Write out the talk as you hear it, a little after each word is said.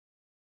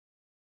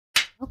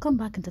Welcome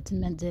back,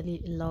 Entertainment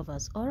Daily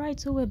lovers. Alright,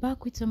 so we're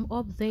back with some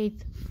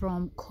update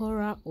from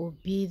Korra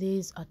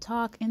Obidi's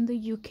attack in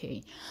the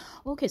UK.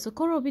 Okay, so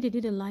Korra Obidi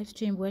did a live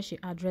stream where she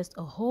addressed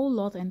a whole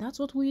lot, and that's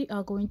what we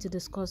are going to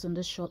discuss in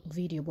this short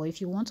video. But if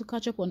you want to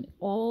catch up on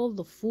all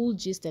the full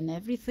gist and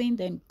everything,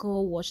 then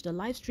go watch the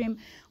live stream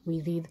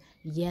we did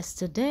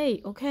yesterday.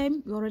 Okay,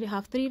 we already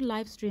have 3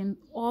 live streams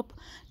up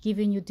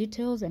giving you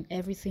details and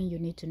everything you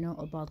need to know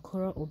about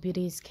Korra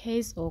Obidi's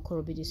case or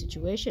Korra Obidi's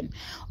situation.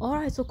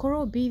 Alright, so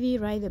Korra Obidi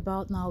right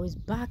about now is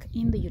back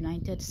in the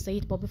United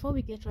States. But before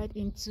we get right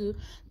into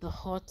the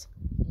hot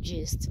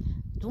gist,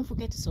 don't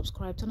forget to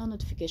subscribe, turn on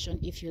notification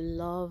if you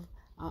love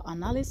our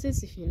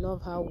analysis, if you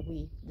love how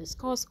we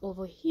discuss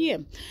over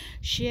here.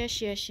 Share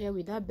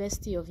with that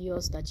bestie of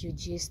yours that you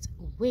gist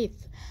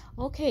with.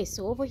 Okay,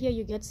 so over here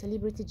you get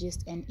celebrity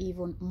gist and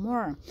even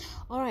more.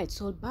 All right,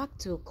 so back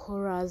to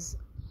Korra's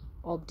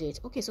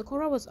update. Okay, so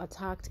Korra was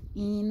attacked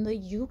in the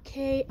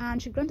UK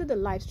and she granted a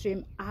live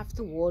stream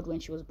afterward when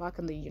she was back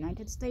in the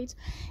United States,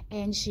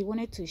 and she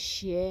wanted to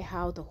share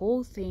how the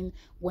whole thing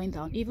went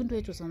down, even though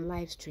it was on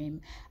live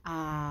stream.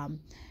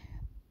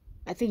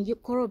 I think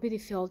Korra Obidi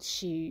felt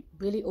she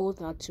really owed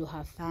that to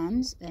her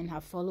fans and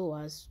her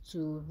followers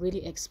to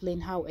really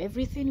explain how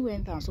everything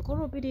went down. So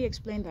Korra Obidi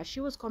explained that she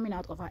was coming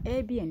out of her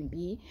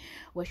Airbnb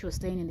where she was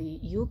staying in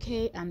the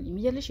UK, and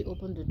immediately she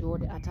opened the door,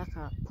 the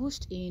attacker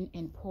pushed in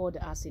and poured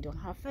acid on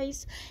her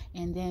face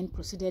and then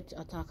proceeded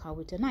to attack her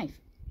with a knife.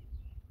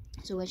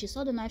 So when she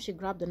saw the knife, she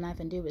grabbed the knife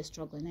and they were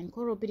struggling. And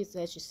Korra Obidi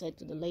said, she said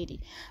to the lady,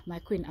 "My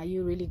queen, are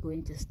you really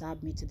going to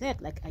stab me to death?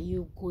 Like, are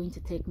you going to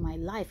take my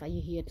life? Are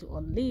you here to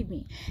unleave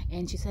me?"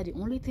 And she said the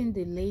only thing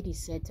the lady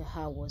said to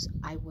her was,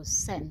 "I was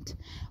sent."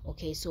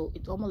 Okay, so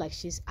it's almost like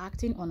she's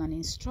acting on an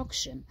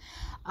instruction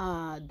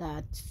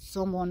that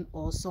someone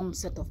or some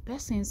set of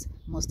persons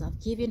must have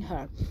given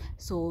her.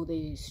 So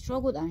they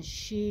struggled, and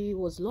she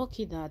was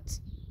lucky that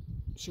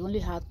she only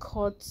had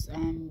cuts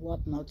and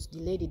whatnot. The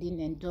lady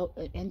didn't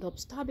end up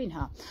stabbing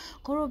her.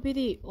 Korra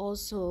Obidi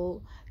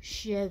also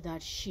shared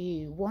that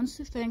she wants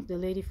to thank the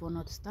lady for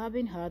not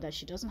stabbing her, that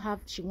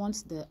she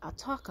wants the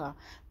attacker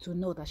to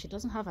know that she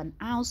doesn't have an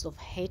ounce of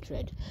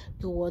hatred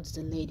towards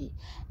the lady,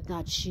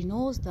 that she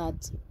knows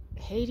that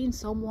hating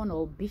someone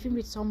or beefing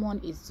with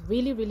someone is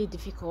really, really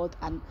difficult,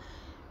 and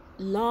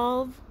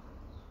love,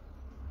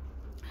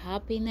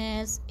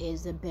 happiness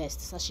is the best.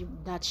 So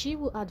she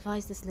will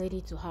advise this lady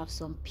to have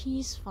some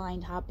peace,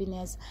 find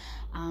happiness,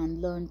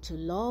 and learn to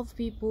love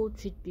people,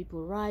 treat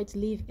people right,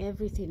 leave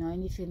everything or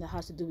anything that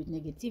has to do with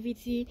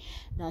negativity.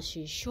 That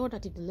she's sure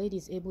that if the lady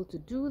is able to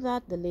do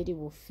that, the lady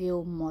will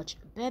feel much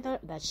better,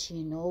 that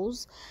she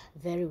knows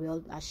very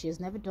well that she has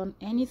never done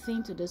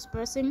anything to this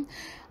person,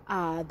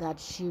 that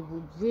she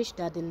would wish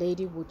that the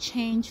lady would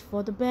change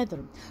for the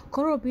better.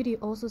 Korra Obidi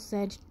also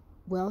said,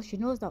 well, she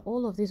knows that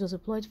all of this was a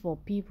ploy for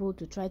people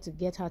to try to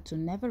get her to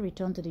never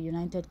return to the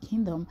United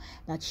Kingdom,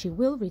 that she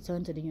will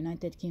return to the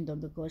United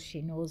Kingdom because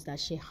she knows that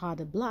she had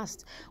a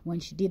blast when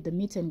she did the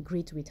meet and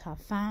greet with her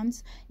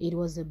fans. It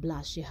was a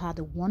blast. She had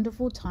a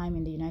wonderful time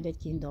in the United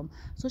Kingdom,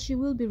 so she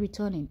will be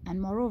returning. And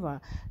moreover,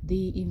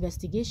 the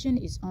investigation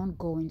is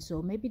ongoing,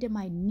 so maybe they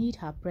might need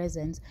her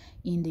presence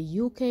in the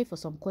UK for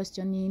some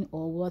questioning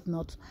or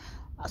whatnot.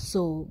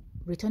 So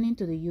returning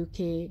to the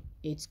UK,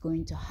 it's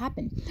going to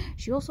happen.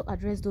 She also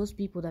addressed those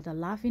people that are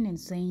laughing and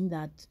saying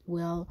that,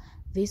 well,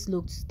 this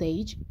looked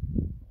staged,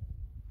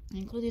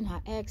 including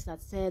her ex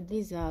that said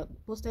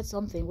posted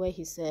something where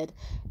he said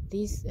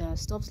these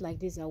stuffs like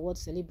this are what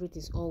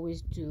celebrities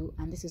always do,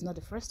 and this is not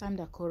the first time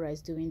that Korra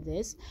is doing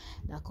this,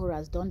 that Korra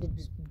has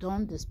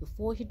done this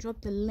before. He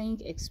dropped a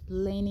link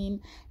explaining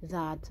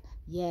that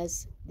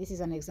yes, this is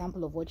an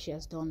example of what she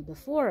has done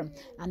before,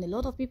 and a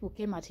lot of people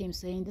came at him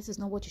saying this is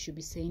not what you should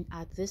be saying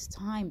at this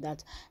time,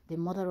 that the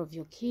mother of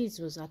your kids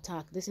was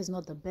attacked. This is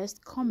not the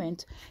best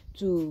comment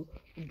to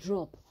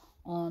drop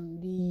on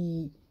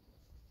the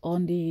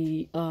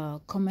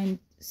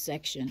comment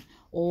section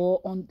or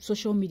on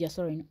social media,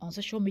 on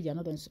social media,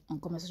 not on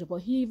comment section.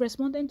 But he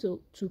responded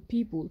to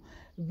people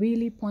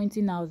really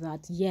pointing out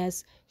that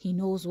yes, he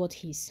knows what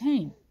he's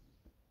saying.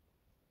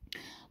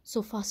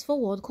 So fast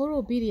forward,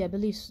 Korra Obidi, I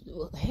believe,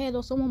 heard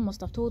or someone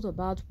must have told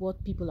about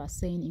what people are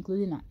saying,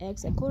 including her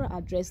ex, and Korra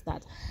addressed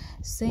that,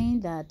 saying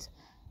that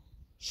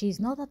she's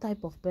not the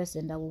type of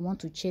person that would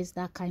want to chase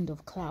that kind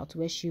of clout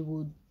where she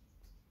would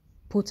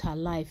put her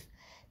life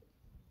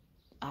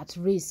at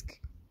risk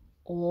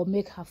or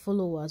make her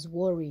followers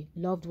worry,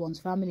 loved ones,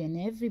 family, and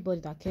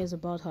everybody that cares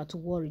about her to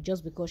worry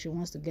just because she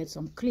wants to get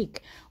some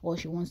click or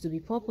she wants to be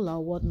popular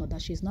or whatnot.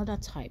 That she's not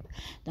that type.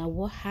 That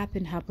what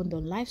happened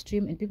on live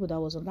stream, and people that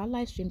was on that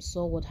live stream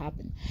saw what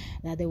happened.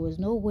 That there was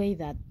no way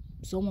that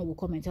someone will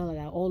come and tell her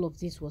that all of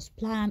this was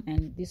planned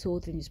and this whole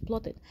thing is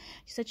plotted.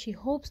 She said she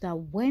hopes that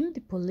when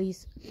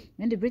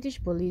the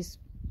British police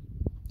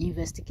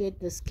investigate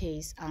this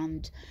case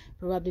and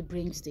probably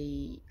brings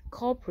the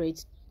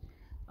culprit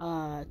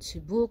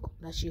to book,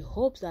 that she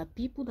hopes that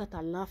people that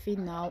are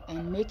laughing now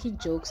and making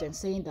jokes and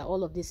saying that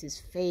all of this is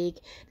fake,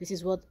 this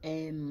is what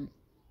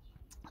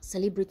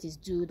celebrities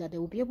do, that they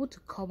will be able to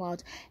come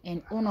out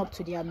and own up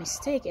to their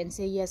mistake and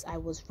say, yes, I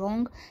was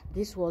wrong,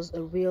 this was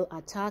a real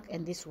attack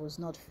and this was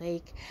not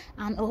fake.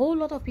 And a whole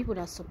lot of people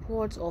that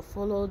support or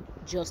follow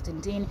Justin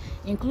Dean,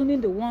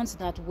 including the ones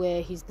that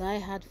were his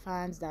diehard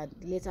fans that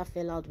later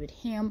fell out with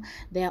him,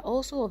 they are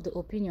also of the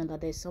opinion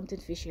that there's something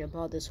fishy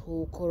about this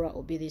whole Korra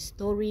obidi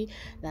story,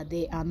 that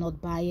they are not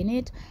buying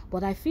it.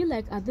 But I feel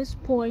like at this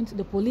point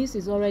the police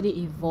is already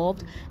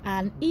involved,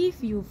 and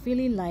if you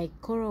feeling like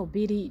Korra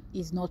obidi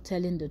is not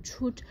telling the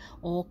truth,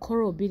 or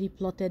Korra obidi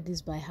plotted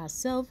this by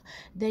herself,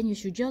 then you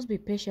should just be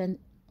patient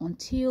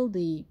until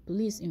the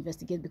police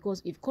investigate.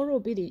 Because if Korra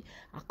obidi,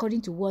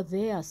 according to what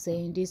they are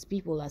saying, these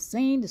people are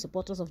saying, the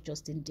supporters of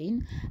Justin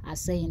Dean are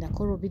saying that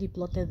Korra obidi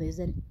plotted this,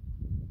 then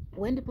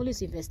when the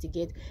police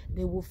investigate,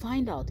 they will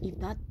find out. If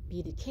that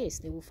be the case,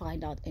 they will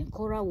find out, and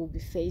Korra will be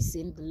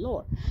facing the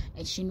law,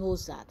 and she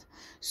knows that.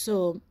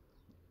 So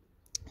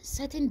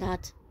setting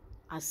that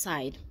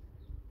aside,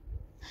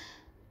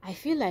 I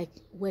feel like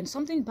when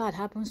something bad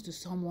happens to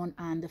someone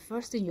and the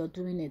first thing you're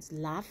doing is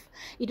laugh,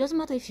 it doesn't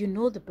matter if you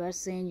know the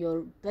person,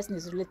 your person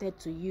is related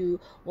to you,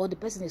 or the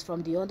person is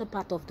from the other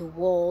part of the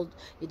world,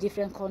 a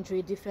different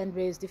country, different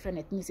race, different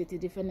ethnicity,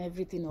 different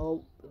everything,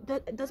 or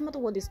it doesn't matter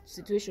what the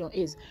situation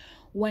is.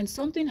 When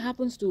something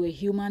happens to a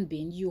human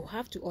being, you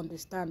have to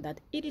understand that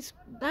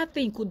that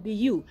thing could be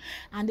you.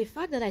 And the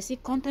fact that I see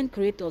content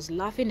creators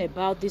laughing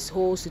about this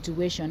whole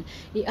situation,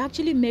 it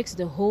actually makes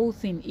the whole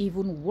thing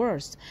even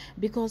worse.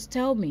 Because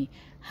tell me,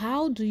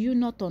 how do you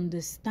not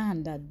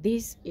understand that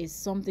this is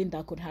something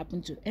that could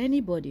happen to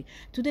anybody?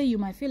 Today you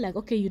might feel like,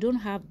 okay, you don't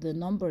have the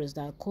numbers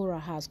that Korra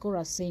has.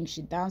 Korra sings,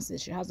 she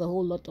dances, she has a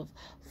whole lot of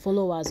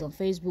followers on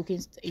Facebook,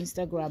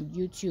 Instagram,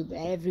 YouTube,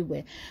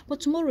 everywhere.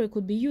 But tomorrow it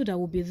could be you that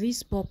will be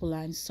this popular,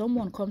 and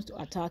someone comes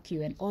to attack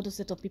you and other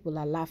set of people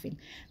are laughing.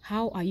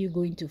 How are you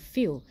going to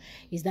feel?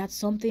 Is that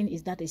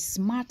a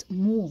smart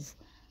move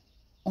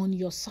on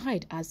your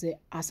side as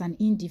an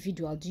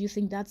individual? Do you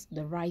think that's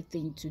the right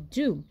thing to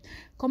do?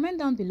 Comment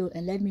down below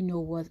and let me know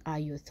what are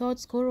your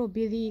thoughts. Korra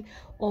obidi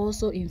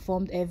also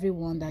informed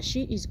everyone that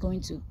she is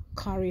going to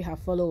carry her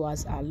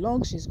followers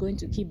along. She's going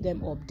to keep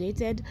them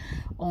updated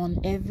on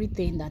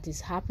everything that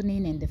is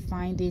happening and the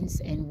findings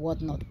and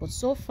whatnot. But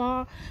so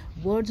far,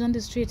 words on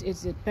the street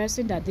is the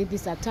person that did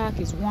this attack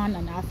is one,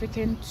 an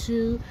African,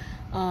 two,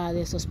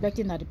 they're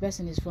suspecting that the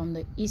person is from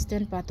the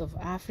eastern part of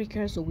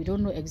Africa, so we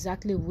don't know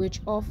exactly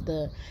which of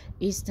the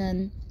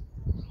eastern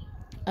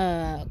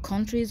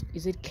countries.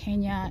 Is it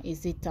Kenya,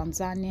 is it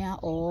Tanzania,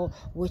 or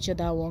which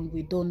other one?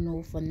 We don't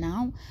know for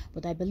now,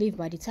 but I believe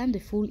by the time the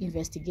full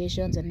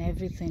investigations and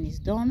everything is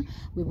done,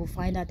 we will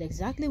find out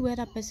exactly where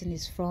that person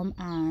is from,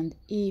 and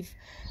if,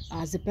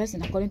 as the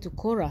person, according to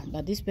Korra,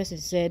 that this person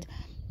said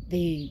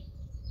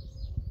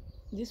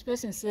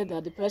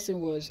that the person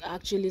was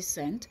actually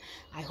sent.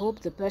 I hope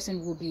the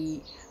person will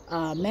be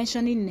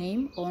mentioning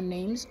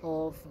names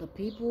of the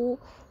people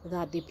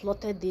that they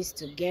plotted this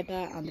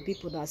together and the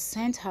people that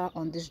sent her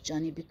on this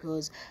journey,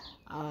 because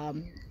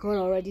God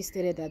already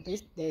stated that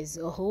there's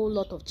a whole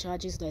lot of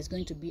charges that is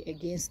going to be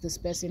against this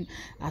person: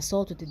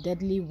 assault with a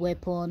deadly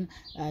weapon,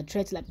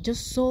 threats, like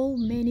just so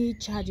many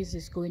charges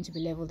is going to be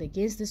leveled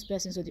against this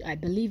person. So I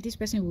believe this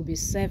person will be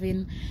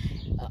serving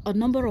a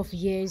number of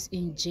years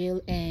in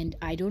jail, and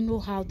I don't know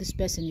how this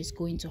person is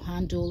going to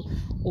handle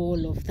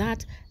all of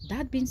that.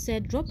 That being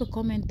said, drop a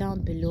comment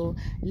down below.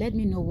 Let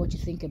me know what you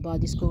think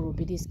about this Korra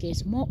obidi's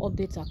case. More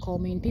updates are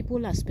coming.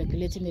 People are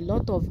speculating, a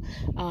lot of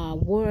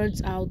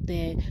words out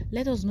there.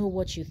 Let us know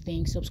what you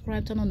think.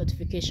 Subscribe, turn on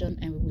notification,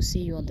 and we will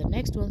see you on the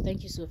next one.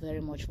 Thank you so very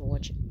much for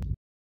watching.